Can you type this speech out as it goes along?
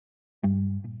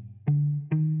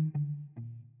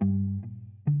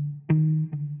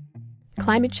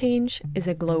Climate change is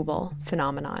a global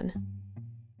phenomenon.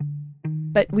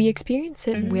 But we experience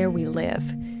it where we live,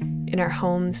 in our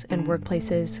homes and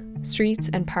workplaces,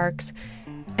 streets and parks,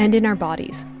 and in our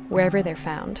bodies, wherever they're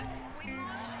found.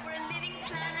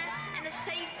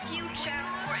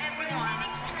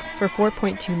 For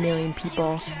 4.2 million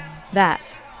people,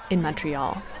 that's in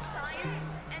Montreal.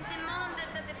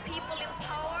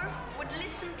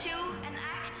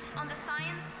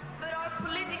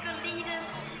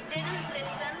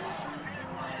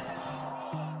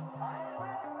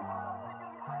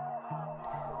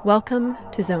 Welcome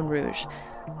to Zone Rouge,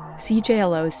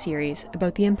 CJLO's series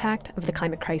about the impact of the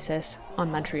climate crisis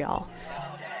on Montreal.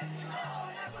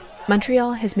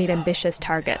 Montreal has made ambitious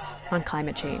targets on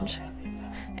climate change.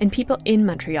 And people in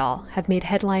Montreal have made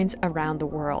headlines around the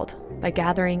world by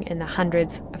gathering in the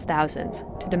hundreds of thousands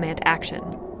to demand action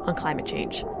on climate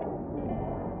change.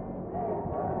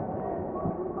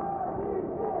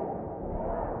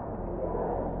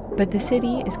 But the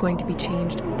city is going to be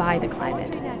changed by the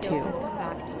climate, too. Has come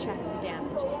back to check the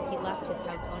damage. He left his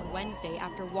house on Wednesday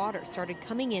after water started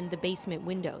coming in the basement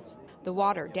windows. The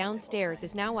water downstairs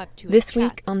is now up to this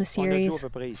week on the series,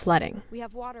 flooding.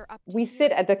 We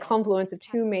sit at the confluence of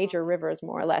two major rivers,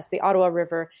 more or less, the Ottawa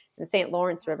River and the St.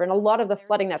 Lawrence River. And a lot of the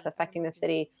flooding that's affecting the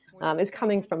city is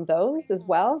coming from those as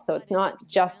well. So it's not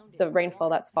just the rainfall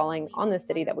that's falling on the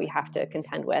city that we have to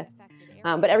contend with,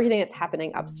 but everything that's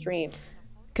happening upstream.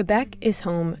 Quebec is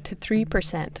home to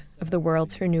 3% of the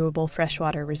world's renewable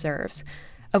freshwater reserves,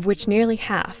 of which nearly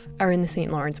half are in the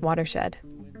St. Lawrence watershed.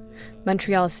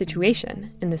 Montreal's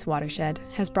situation in this watershed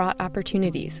has brought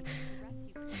opportunities.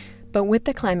 But with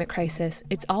the climate crisis,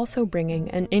 it's also bringing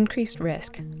an increased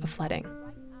risk of flooding.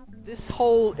 This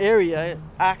whole area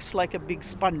acts like a big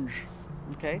sponge,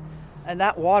 okay? And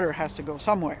that water has to go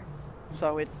somewhere.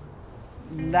 So it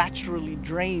naturally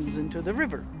drains into the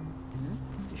river.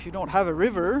 If you don't have a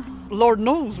river, Lord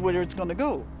knows where it's going to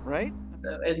go, right?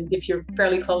 And if you're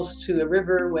fairly close to a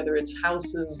river, whether it's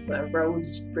houses,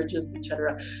 roads, bridges,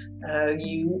 etc.,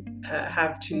 you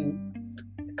have to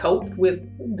cope with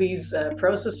these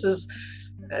processes.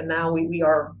 And now we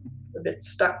are a bit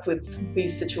stuck with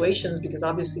these situations because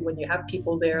obviously when you have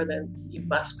people there, then you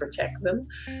must protect them.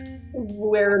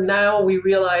 Where now we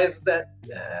realize that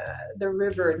the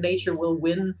river and nature will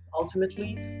win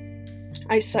ultimately.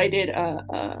 I cited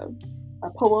a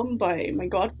poem by my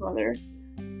godfather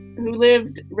who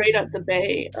lived right at the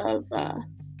bay of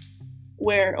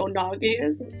where Onage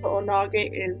is. So Onage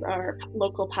is our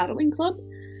local paddling club.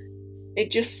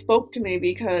 It just spoke to me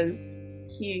because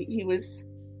he was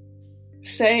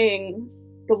saying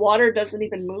the water doesn't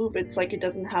even move. It's like it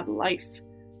doesn't have life.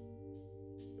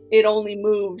 It only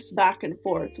moves back and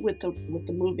forth with the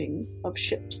moving of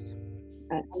ships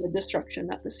and the destruction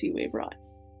that the seaway brought.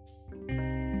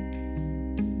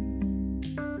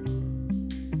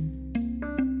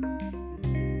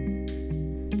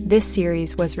 This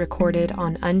series was recorded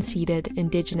on unceded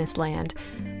Indigenous land,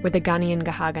 where the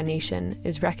Kanien'kehá:ka Nation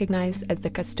is recognized as the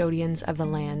custodians of the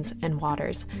lands and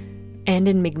waters, and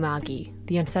in Mi'kma'ki,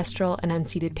 the ancestral and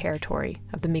unceded territory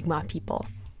of the Mi'kmaq people.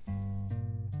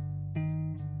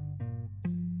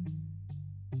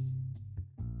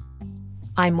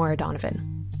 I'm Moira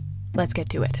Donovan. Let's get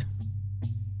to it.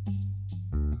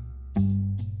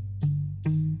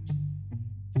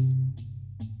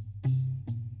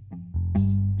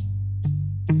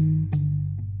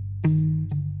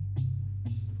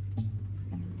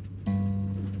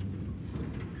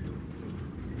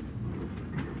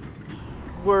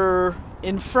 We're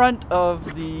in front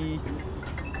of the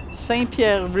St.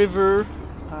 Pierre River,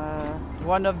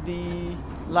 one of the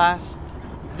last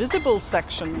visible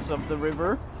sections of the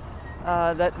river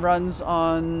that runs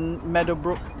on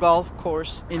Meadowbrook Golf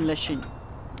Course in Lachine.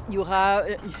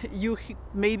 You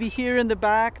maybe hear in the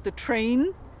back the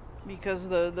train, because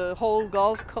the whole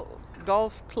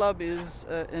golf club is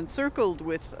encircled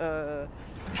with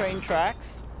train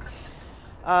tracks.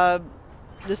 The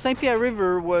St. Pierre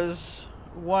River was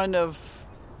one of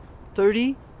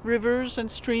 30 rivers and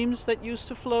streams that used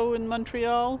to flow in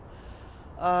Montreal.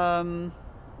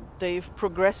 They've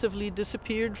progressively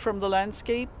disappeared from the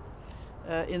landscape.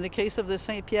 In the case of the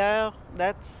St. Pierre,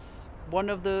 that's one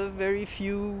of the very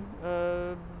few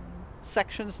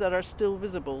sections that are still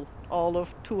visible, all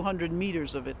of 200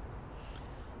 meters of it.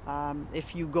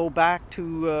 If you go back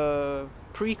to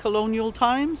pre-colonial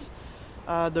times,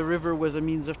 the river was a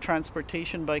means of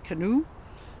transportation by canoe,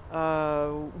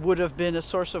 would have been a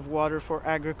source of water for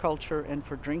agriculture and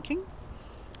for drinking,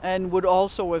 and would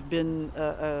also have been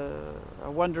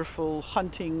a wonderful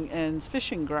hunting and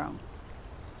fishing ground.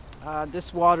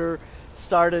 This river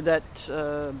started at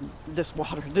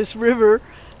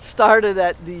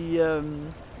the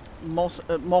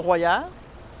Montreal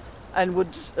and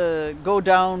would go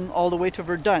down all the way to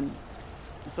Verdun.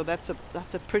 So that's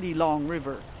a pretty long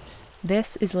river.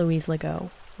 This is Louise Legault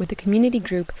with the community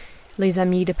group Les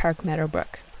Amis de Parc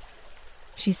Meadowbrook.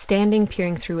 She's standing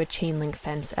peering through a chain-link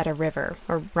fence at a river,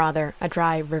 or rather, a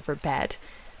dry river bed,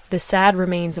 the sad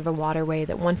remains of a waterway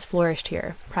that once flourished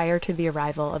here prior to the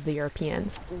arrival of the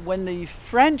Europeans. When the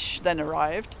French then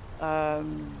arrived,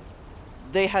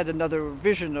 they had another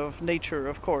vision of nature,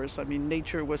 of course. I mean,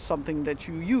 nature was something that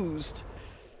you used.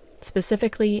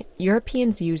 Specifically,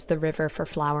 Europeans used the river for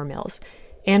flour mills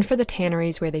and for the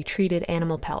tanneries where they treated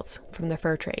animal pelts from the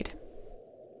fur trade.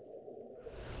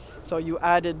 So you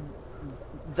added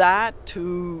that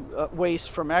to waste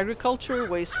from agriculture,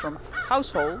 waste from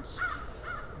households.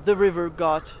 The river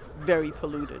got very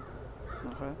polluted.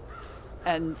 Okay?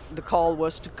 And the call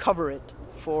was to cover it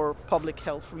for public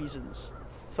health reasons.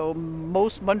 So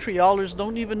most Montrealers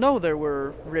don't even know there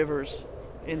were rivers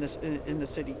in the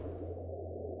city.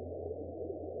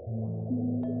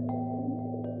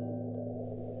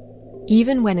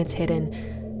 Even when it's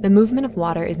hidden, the movement of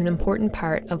water is an important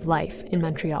part of life in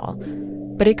Montreal.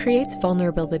 But it creates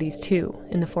vulnerabilities too,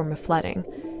 in the form of flooding.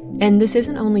 And this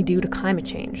isn't only due to climate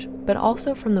change, but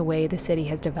also from the way the city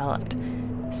has developed.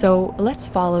 So let's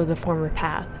follow the former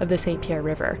path of the St. Pierre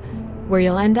River, where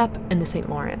you'll end up in the St.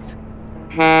 Lawrence.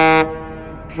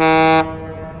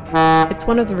 It's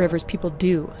one of the rivers people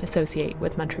do associate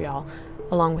with Montreal,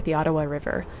 along with the Ottawa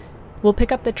River. We'll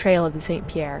pick up the trail of the St.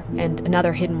 Pierre and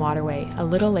another hidden waterway a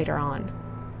little later on.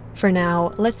 For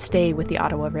now, let's stay with the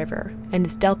Ottawa River and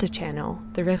its delta channel,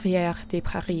 the Rivière des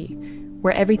Prairies,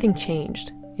 where everything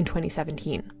changed in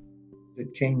 2017.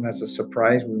 It came as a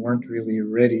surprise. We weren't really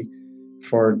ready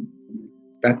for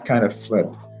that kind of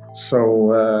flood.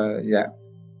 So,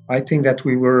 I think that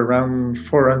we were around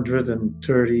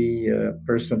 430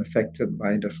 person affected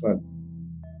by the flood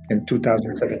in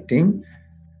 2017.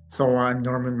 So I'm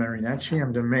Norman Marinacci.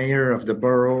 I'm the mayor of the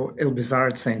borough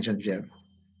Île-Bizard-Saint-Geneviève.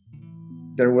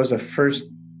 There was a first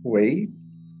wave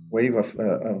of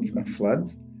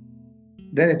floods.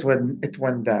 Then it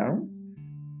went down,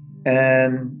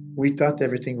 and we thought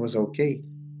everything was okay.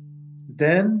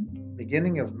 Then,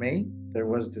 beginning of May, there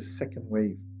was the second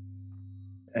wave,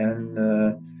 and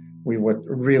we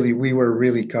were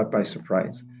really caught by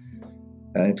surprise.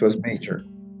 It was major.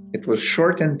 It was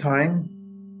short in time.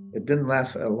 It didn't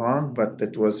last long, but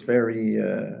it was very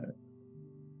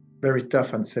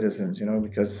tough on citizens,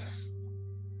 because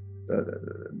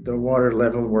the water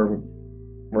level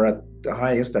were at the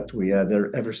highest that we had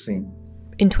ever seen.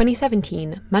 In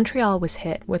 2017, Montreal was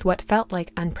hit with what felt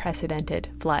like unprecedented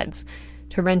floods.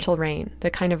 Torrential rain, the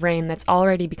kind of rain that's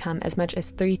already become as much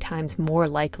as 3 times more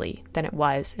likely than it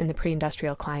was in the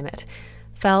pre-industrial climate,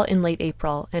 fell in late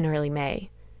April and early May.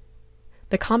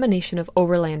 The combination of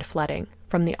overland flooding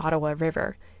from the Ottawa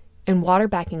River and water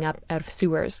backing up out of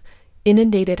sewers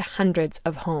inundated hundreds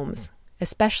of homes,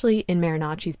 especially in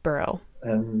Marinacci's borough.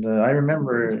 And I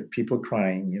remember people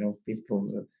crying,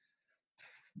 people,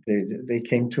 they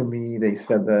came to me, they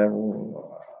said,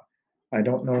 I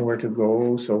don't know where to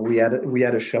go. So we had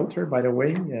a shelter, by the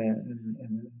way,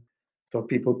 and so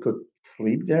people could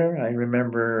sleep there. I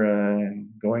remember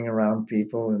going around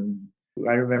people, and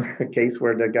I remember a case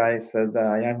where the guy said,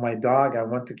 I have my dog, I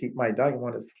want to keep my dog, I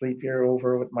want to sleep here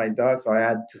over with my dog. So I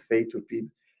had to say to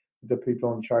the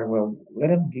people in charge, well,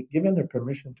 give him the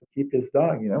permission to keep his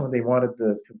dog. They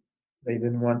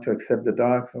didn't want to accept the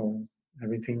dog, so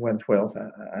everything went well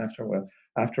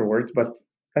afterwards. But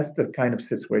that's the kind of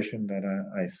situation that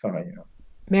I saw.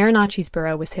 Marinacci's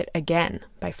borough was hit again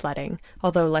by flooding,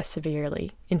 although less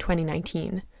severely, in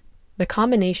 2019. The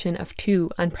combination of 2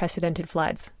 unprecedented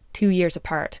floods, 2 years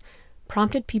apart,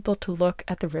 prompted people to look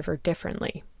at the river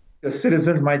differently. The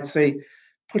citizens might say,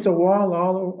 put a wall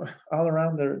all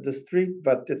around the street,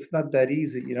 but it's not that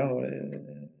easy.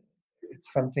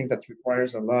 It's something that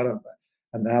requires a lot of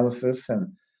analysis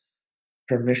and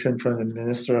permission from the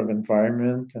Minister of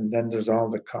Environment, and then there's all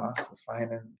the costs, the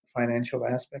financial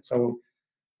aspects. So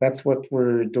that's what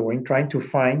we're doing, trying to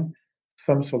find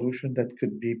some solution that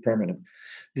could be permanent.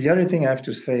 The other thing I have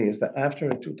to say is that after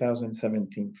the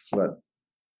 2017 flood,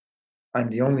 I'm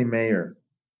the only mayor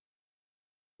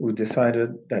who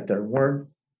decided that there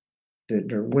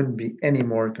wouldn't be any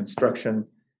more construction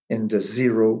in the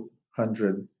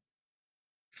 0-100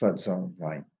 flood zone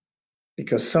line.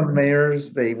 Because some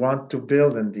mayors, they want to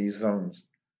build in these zones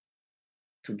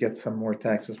to get some more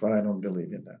taxes, but I don't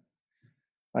believe in that.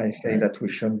 I say that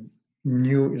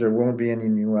there won't be any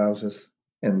new houses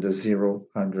and the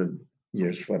 100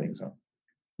 years flooding zone.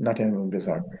 Not anything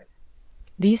bizarre.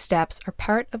 These steps are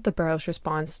part of the borough's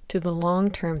response to the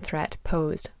long-term threat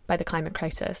posed by the climate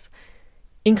crisis.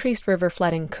 Increased river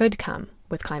flooding could come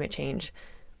with climate change,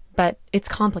 but it's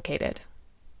complicated.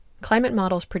 Climate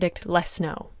models predict less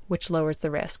snow, which lowers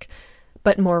the risk,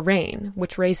 but more rain,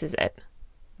 which raises it.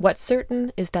 What's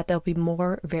certain is that there'll be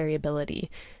more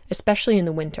variability, especially in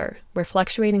the winter, where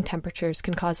fluctuating temperatures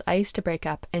can cause ice to break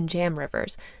up and jam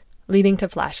rivers, leading to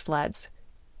flash floods.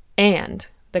 And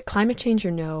the climate changer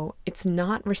know it's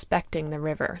not respecting the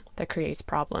river that creates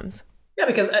problems. Yeah,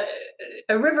 because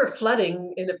a river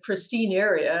flooding in a pristine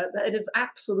area, that is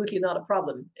absolutely not a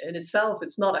problem. In itself,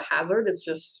 it's not a hazard. It's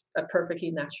just a perfectly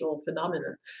natural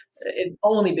phenomenon. It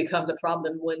only becomes a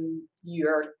problem when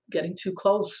you're getting too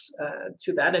close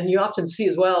to that. And you often see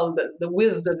as well the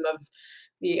wisdom of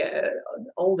the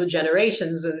older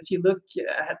generations. And if you look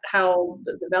at how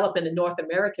the development in North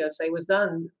America, say, was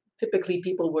done, typically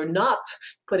people were not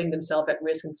putting themselves at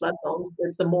risk in flood zones.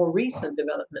 It's the more recent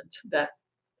development that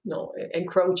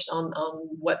encroached on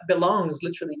what belongs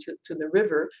literally to the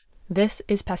river. This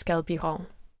is Pascal Biron.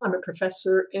 I'm a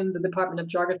professor in the Department of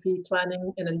Geography,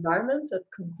 Planning and Environment at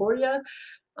Concordia.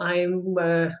 I'm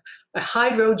a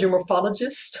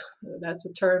hydrogeomorphologist. That's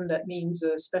a term that means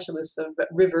a specialist of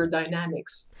river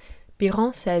dynamics.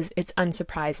 Biron says it's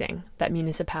unsurprising that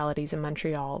municipalities in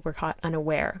Montreal were caught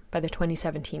unaware by the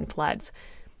 2017 floods.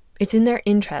 It's in their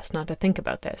interest not to think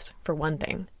about this, for one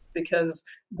thing. Because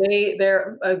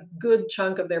a good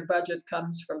chunk of their budget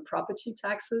comes from property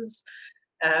taxes.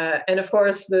 And of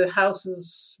course, the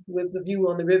houses with the view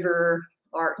on the river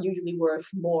are usually worth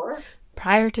more.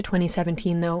 Prior to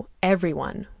 2017, though,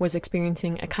 everyone was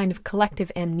experiencing a kind of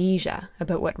collective amnesia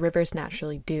about what rivers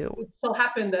naturally do. It so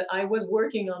happened that I was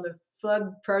working on a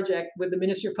flood project with the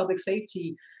Ministry of Public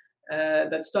Safety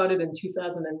that started in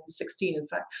 2016, in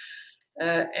fact.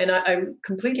 And I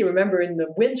completely remember in the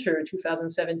winter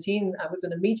 2017, I was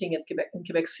in a meeting in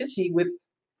Quebec City with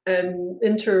an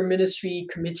inter-ministry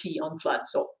committee on floods.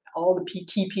 So all the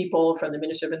key people from the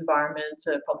Ministry of Environment,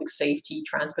 Public Safety,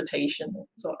 Transportation.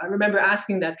 So I remember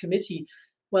asking that committee,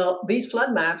 well, these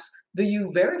flood maps, do you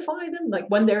verify them? Like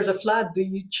when there's a flood, do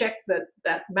you check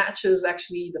that matches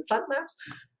actually the flood maps?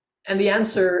 And the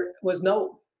answer was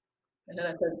no. And then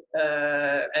I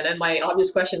said, and then my obvious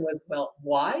question was, well,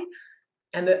 why?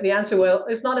 And the answer, well,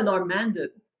 it's not in our mandate.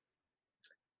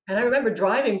 And I remember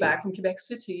driving back from Quebec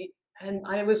City, and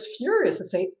I was furious to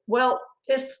say, well,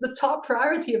 it's the top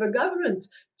priority of a government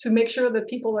to make sure that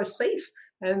people are safe.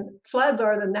 And floods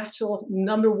are the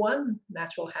number one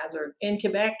natural hazard in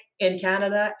Quebec, in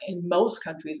Canada, in most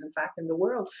countries, in fact, in the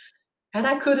world. And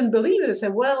I couldn't believe it. I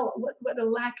said, well, what a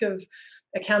lack of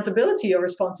accountability or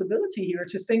responsibility here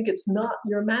to think it's not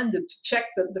your mandate to check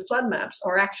that the flood maps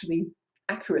are actually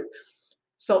accurate.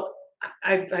 So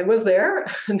I was there,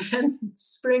 and then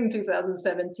spring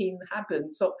 2017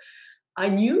 happened. So I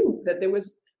knew that there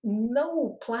was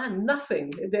no plan,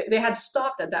 nothing. They had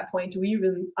stopped at that point to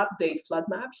even update flood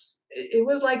maps. It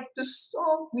was like,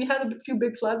 we had a few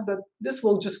big floods, but this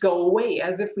will just go away,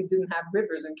 as if we didn't have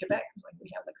rivers in Quebec. Like we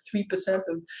have like 3%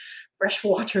 of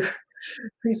freshwater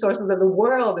resources of the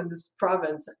world in this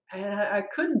province. And I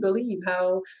couldn't believe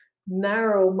how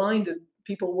narrow-minded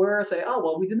people were. Say, oh,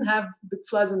 well, we didn't have big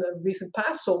floods in the recent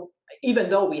past, so even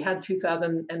though we had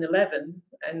 2011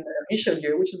 and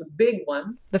Richelieu, which is a big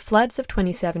one. The floods of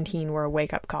 2017 were a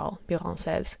wake-up call, Biron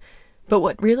says. But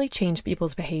what really changed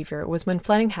people's behavior was when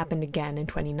flooding happened again in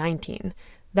 2019.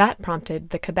 That prompted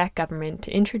the Quebec government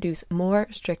to introduce more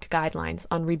strict guidelines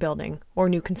on rebuilding or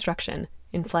new construction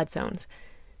in flood zones.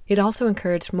 It also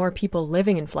encouraged more people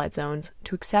living in flood zones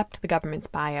to accept the government's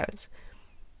buyouts.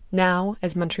 Now,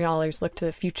 as Montrealers look to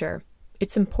the future,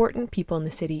 it's important people in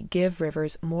the city give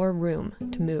rivers more room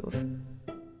to move.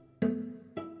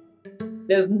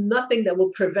 There's nothing that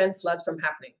will prevent floods from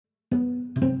happening.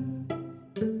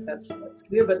 That's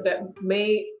clear, but that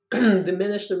may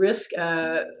diminish the risk.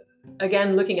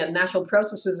 Again, looking at natural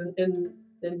processes in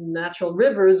natural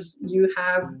rivers, you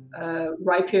have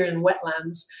riparian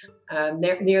wetlands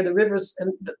near the rivers,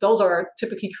 and those are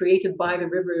typically created by the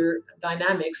river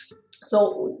dynamics.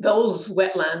 So those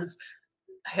wetlands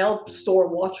help store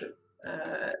water,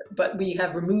 but we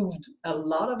have removed a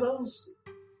lot of those.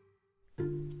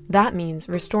 That means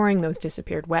restoring those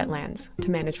disappeared wetlands to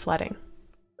manage flooding.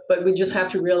 But we just have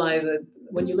to realize that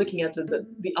when you're looking at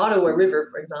the Ottawa River,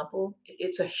 for example,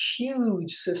 it's a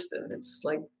huge system. It's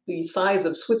like the size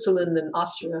of Switzerland and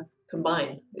Austria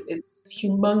combined. It's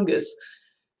humongous.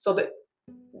 So that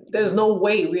there's no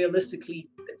way realistically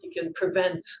that you can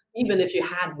prevent, even if you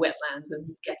had wetlands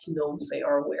in Gatineau, say,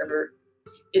 or wherever,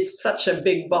 it's such a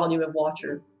big volume of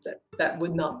water that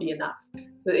would not be enough.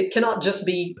 So it cannot just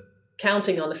be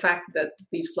counting on the fact that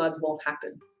these floods won't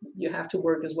happen. You have to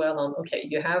work as well on, okay,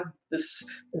 you have this,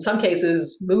 in some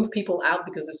cases, move people out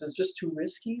because this is just too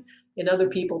risky. In other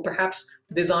people, perhaps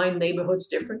design neighborhoods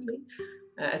differently.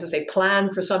 As I say,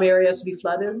 plan for some areas to be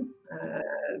flooded,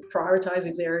 prioritize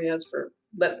these areas for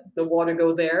let the water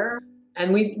go there.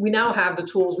 And we now have the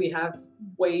tools, we have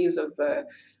ways of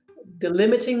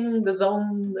delimiting the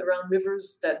zone around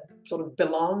rivers that sort of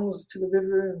belongs to the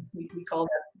river. We call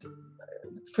that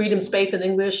freedom space in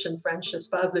English, and French,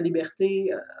 espace de liberté.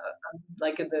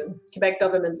 Like the Quebec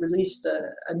government released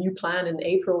a new plan in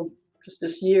April just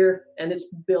this year, and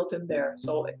it's built in there.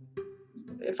 So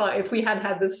if we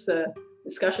had this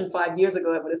discussion 5 years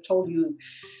ago, I would have told you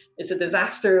it's a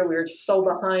disaster, we're just so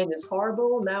behind, it's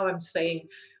horrible. Now I'm saying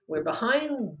we're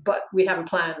behind, but we have a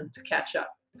plan to catch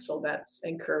up. So that's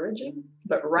encouraging.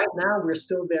 But right now we're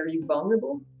still very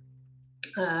vulnerable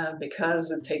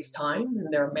because it takes time,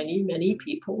 and there are many, many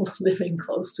people living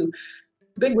close to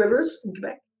big rivers in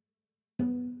Quebec.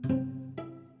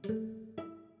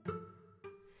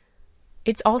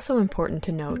 It's also important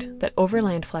to note that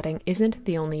overland flooding isn't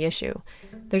the only issue.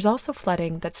 There's also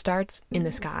flooding that starts in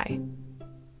the sky.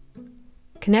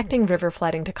 Connecting river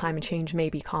flooding to climate change may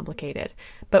be complicated,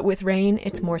 but with rain,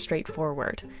 it's more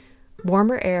straightforward.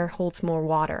 Warmer air holds more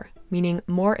water, meaning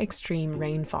more extreme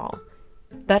rainfall.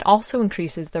 That also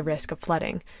increases the risk of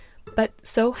flooding, but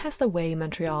so has the way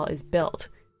Montreal is built.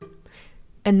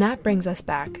 And that brings us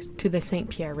back to the St.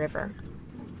 Pierre River.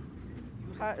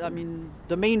 I mean,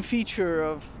 the main feature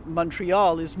of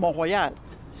Montreal is Montreal,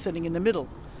 sitting in the middle.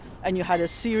 And you had a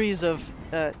series of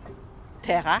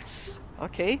terrasses,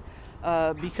 okay?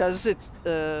 Because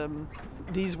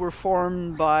these were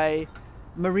formed by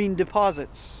marine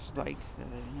deposits, like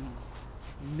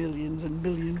millions and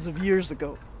millions of years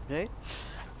ago. Okay,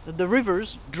 the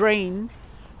rivers drain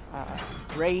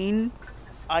rain,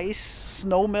 ice,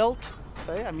 snow melt.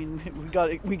 Okay? I mean,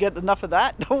 we get enough of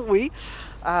that, don't we?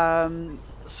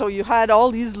 So you had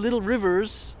all these little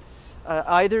rivers,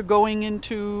 either going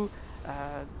into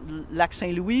Lac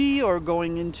Saint-Louis or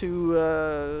going into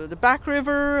the back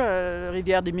river,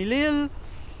 Rivière des Mille-Îles.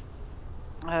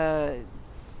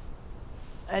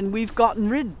 And we've gotten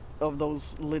rid of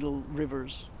those little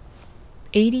rivers.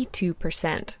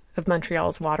 82% of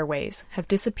Montreal's waterways have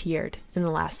disappeared in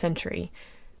the last century.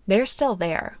 They're still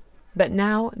there, but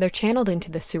now they're channeled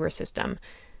into the sewer system.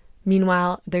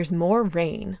 Meanwhile, there's more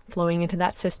rain flowing into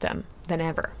that system than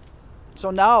ever.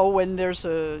 So now when there's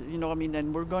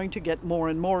and we're going to get more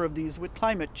and more of these with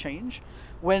climate change,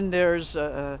 when there's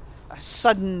a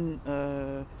sudden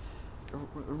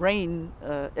rain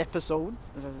episode,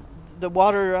 the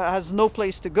water has no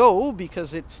place to go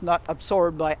because it's not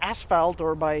absorbed by asphalt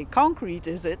or by concrete,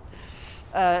 is it?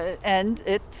 And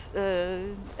it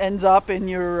ends up in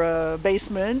your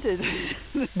basement.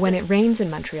 When it rains in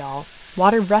Montreal,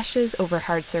 water rushes over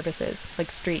hard surfaces like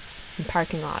streets and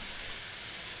parking lots.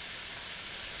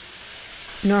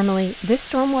 Normally, this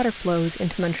stormwater flows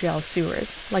into Montreal's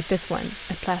sewers, like this one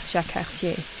at Place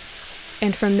Jacques-Cartier,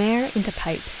 and from there into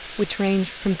pipes, which range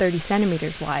from 30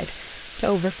 centimeters wide to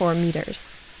over 4 meters.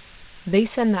 They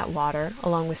send that water,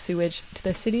 along with sewage, to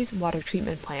the city's water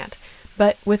treatment plant.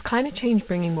 But with climate change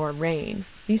bringing more rain,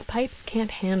 these pipes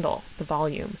can't handle the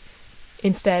volume.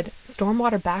 Instead,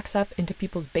 stormwater backs up into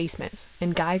people's basements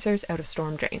and geysers out of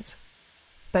storm drains.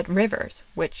 But rivers,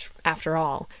 which, after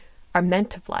all, are meant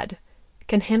to flood,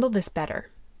 can handle this better.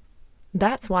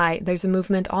 That's why there's a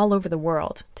movement all over the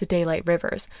world to daylight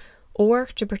rivers, or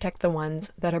to protect the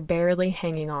ones that are barely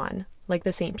hanging on, like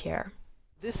the St. Pierre.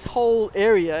 This whole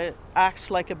area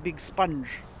acts like a big sponge,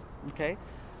 okay?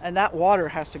 And that water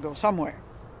has to go somewhere.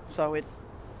 So it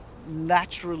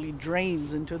naturally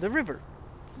drains into the river.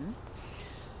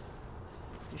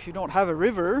 If you don't have a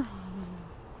river,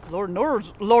 Lord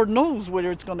knows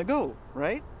where it's going to go,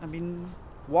 right? I mean,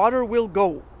 water will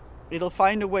go. It'll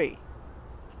find a way.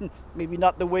 Maybe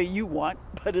not the way you want,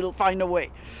 but it'll find a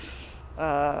way.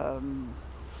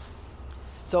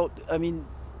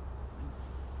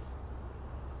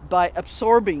 By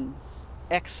absorbing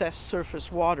excess surface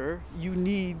water, you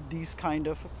need these kind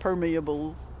of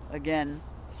permeable, again,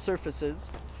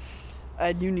 surfaces,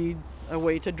 and you need a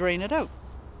way to drain it out.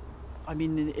 I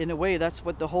mean, in a way, that's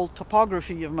what the whole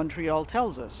topography of Montreal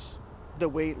tells us, the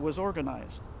way it was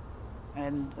organized.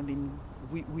 And, I mean,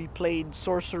 we played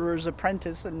Sorcerer's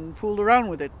Apprentice and fooled around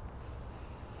with it.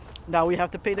 Now we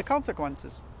have to pay the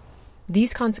consequences.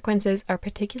 These consequences are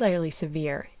particularly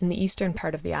severe in the eastern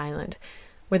part of the island,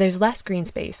 where there's less green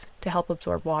space to help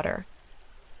absorb water.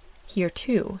 Here,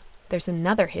 too, there's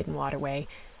another hidden waterway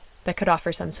that could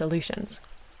offer some solutions.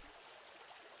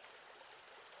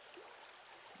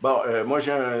 Bon, moi,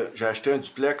 j'ai acheté un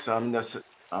duplex en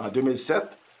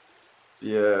 2007.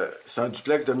 Puis c'est un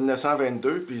duplex de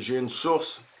 1922, puis j'ai une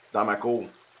source dans ma cour.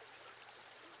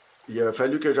 Il a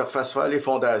fallu que je refasse faire les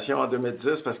fondations en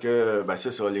 2010 parce que, ben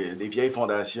c'est ça, les vieilles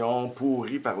fondations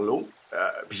pourries par l'eau.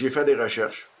 Puis j'ai fait des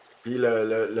recherches. Puis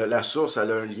la source,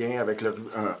 elle a un lien avec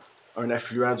un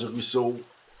affluent du ruisseau.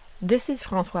 This is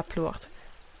François Plourde,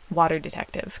 water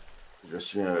detective. Je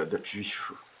suis, depuis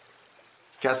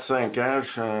 4-5 ans,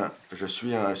 je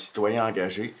suis un citoyen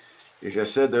engagé et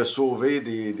j'essaie de sauver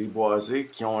des boisés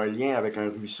qui ont un lien avec un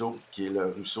ruisseau, qui est le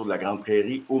ruisseau de la Grande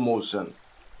Prairie au Molson.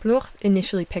 Plourde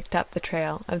initially picked up the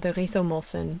trail of the Ruisseau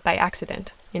Molson by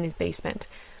accident in his basement,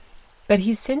 but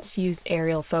he's since used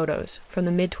aerial photos from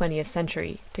the mid-20th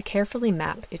century to carefully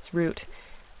map its route.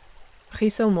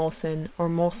 Ruisseau Molson, or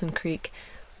Molson Creek,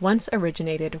 once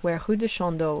originated where Rue de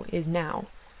Chandeau is now.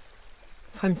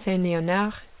 From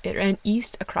Saint-Léonard, it ran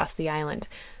east across the island,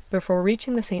 before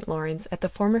reaching the St. Lawrence at the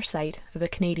former site of the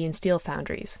Canadian steel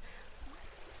foundries.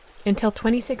 Until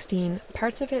 2016,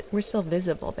 parts of it were still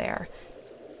visible there.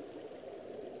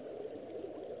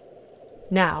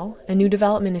 Now, a new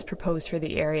development is proposed for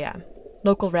the area.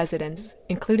 Local residents,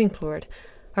 including Plourde,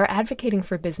 are advocating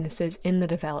for businesses in the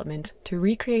development to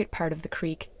recreate part of the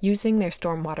creek using their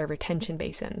stormwater retention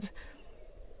basins.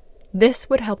 This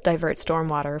would help divert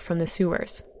stormwater from the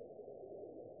sewers.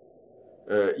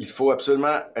 Il faut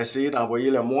absolument essayer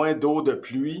d'envoyer le moins d'eau de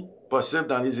pluie possible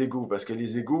dans les égouts, parce que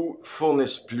les égouts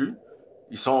fournissent plus.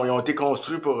 Ils ont été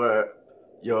construits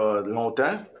il y a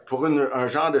longtemps pour un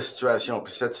genre de situation,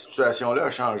 puis cette situation-là a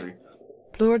changé.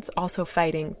 Plourde's also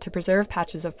fighting to preserve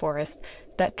patches of forest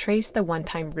that trace the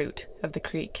one-time route of the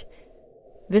creek.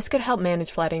 This could help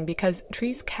manage flooding because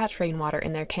trees catch rainwater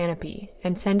in their canopy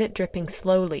and send it dripping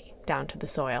slowly down to the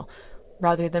soil,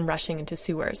 rather than rushing into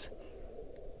sewers.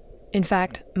 In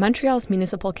fact, Montreal's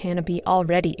municipal canopy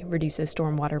already reduces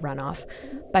stormwater runoff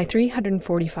by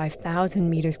 345,000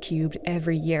 meters cubed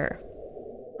every year.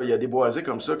 Il y a des boisés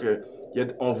comme ça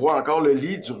on voit encore le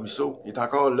lit du ruisseau. Il est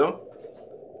encore là.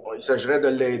 Il s'agirait de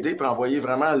l'aider pour envoyer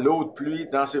vraiment l'eau de pluie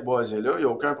dans ces boisés-là. Il n'y a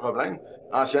aucun problème.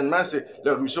 Anciennement,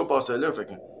 le ruisseau passait là. Fait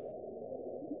que...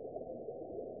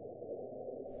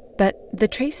 But the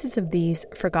traces of these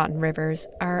forgotten rivers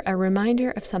are a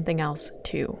reminder of something else,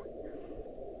 too.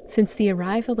 Since the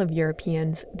arrival of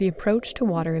Europeans, the approach to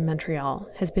water in Montreal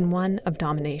has been one of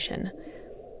domination.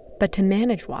 But to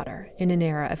manage water in an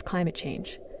era of climate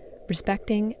change,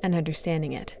 respecting and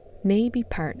understanding it may be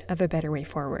part of a better way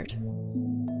forward.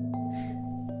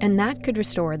 And that could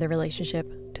restore the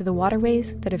relationship to the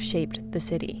waterways that have shaped the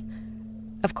city.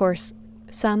 Of course,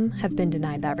 some have been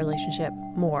denied that relationship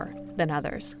more than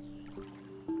others.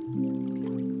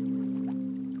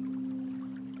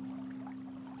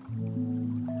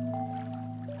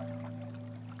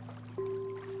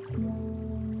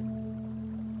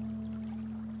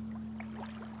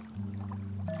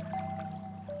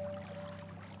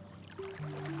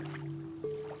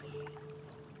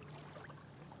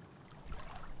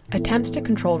 Attempts to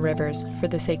control rivers for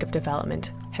the sake of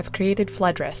development have created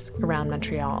flood risks around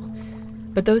Montreal,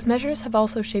 but those measures have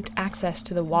also shaped access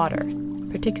to the water,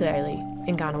 particularly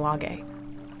in Kahnawake.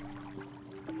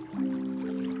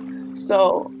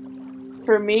 So,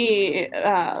 for me,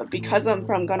 because I'm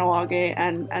from Kahnawake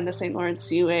and the St. Lawrence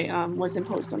Seaway was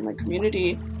imposed on my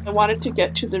community, I wanted to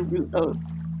get to the root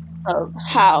of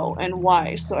how and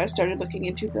why. So I started looking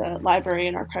into the Library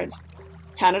and Archives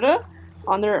Canada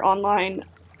on their online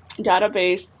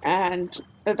database, and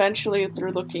eventually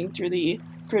through looking through the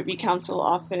Privy Council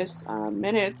office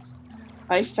minutes,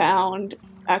 I found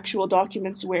actual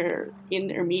documents where in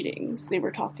their meetings they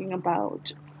were talking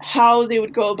about how they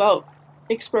would go about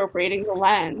expropriating the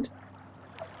land.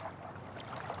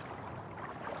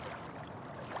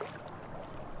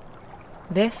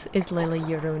 This is Lily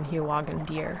Yeroon Hiwagan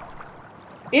Deer.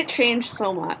 It changed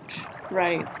so much,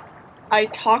 right? I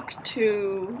talked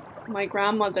to my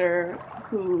grandmother,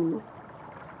 who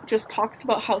just talks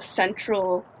about how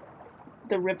central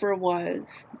the river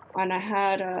was. And I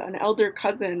had an elder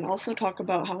cousin also talk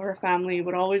about how her family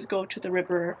would always go to the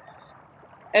river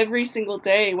every single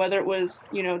day, whether it was,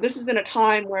 this is in a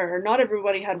time where not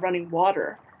everybody had running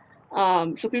water.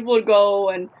 So people would go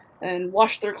and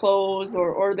wash their clothes,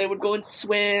 or they would go and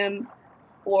swim,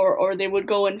 or they would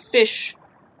go and fish.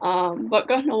 But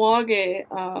Kahnawake,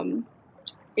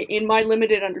 in my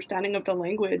limited understanding of the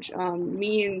language,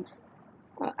 means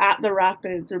at the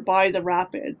rapids or by the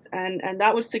rapids. And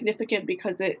that was significant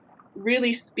because it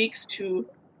really speaks to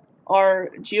our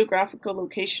geographical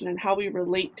location and how we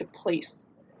relate to place.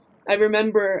 I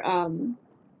remember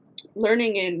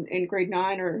learning in grade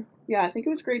 9, I think it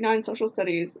was grade 9 social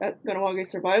studies at Kahnawake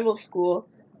Survival School,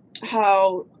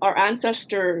 how our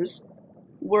ancestors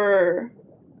were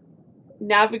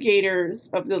navigators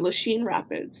of the Lachine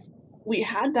Rapids. We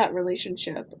had that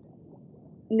relationship.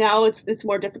 Now it's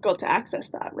more difficult to access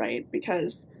that, right?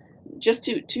 Because just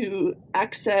to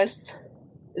access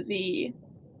the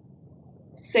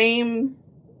same,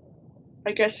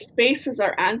 I guess, space as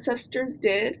our ancestors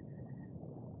did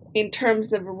in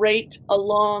terms of rate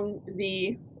along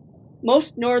the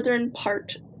most northern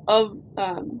part of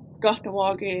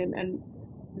Kahnawake and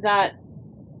that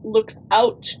looks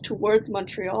out towards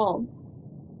Montreal.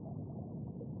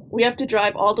 We have to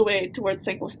drive all the way towards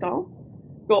Saint-Constant,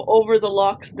 go over the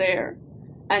locks there,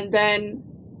 and then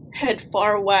head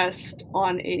far west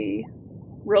on a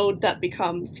road that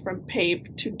becomes from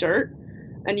paved to dirt,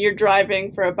 and you're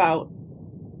driving for about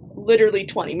literally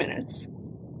 20 minutes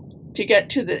to get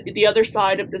to the other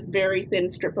side of this very thin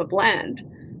strip of land.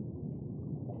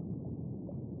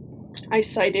 I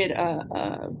cited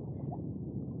a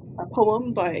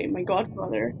poem by my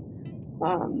godfather,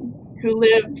 who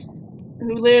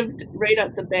lived right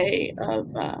at the bay of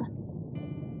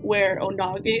where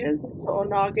Onage is. So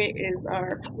Onage is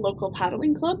our local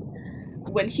paddling club.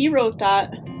 When he wrote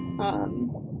that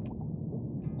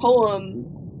poem,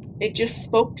 it just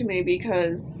spoke to me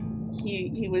because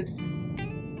he was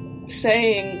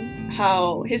saying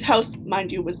how his house,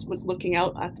 mind you, was looking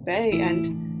out at the bay,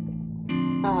 and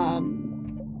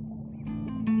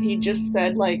he just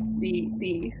said, like,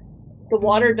 the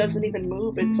water doesn't even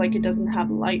move. It's like it doesn't have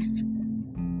life.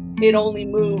 It only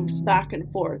moves back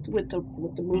and forth with the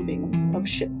moving of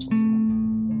ships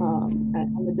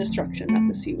and the destruction that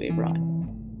the sea wave brought.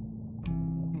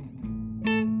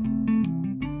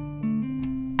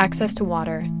 Access to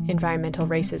water, environmental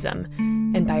racism,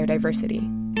 and biodiversity.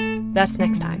 That's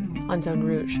next time on Zone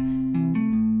Rouge.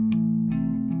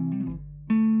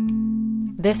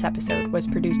 This episode was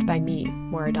produced by me,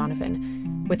 Moira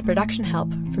Donovan, with production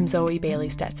help from Zoe Bailey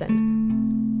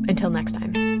Stetson. Until next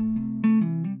time.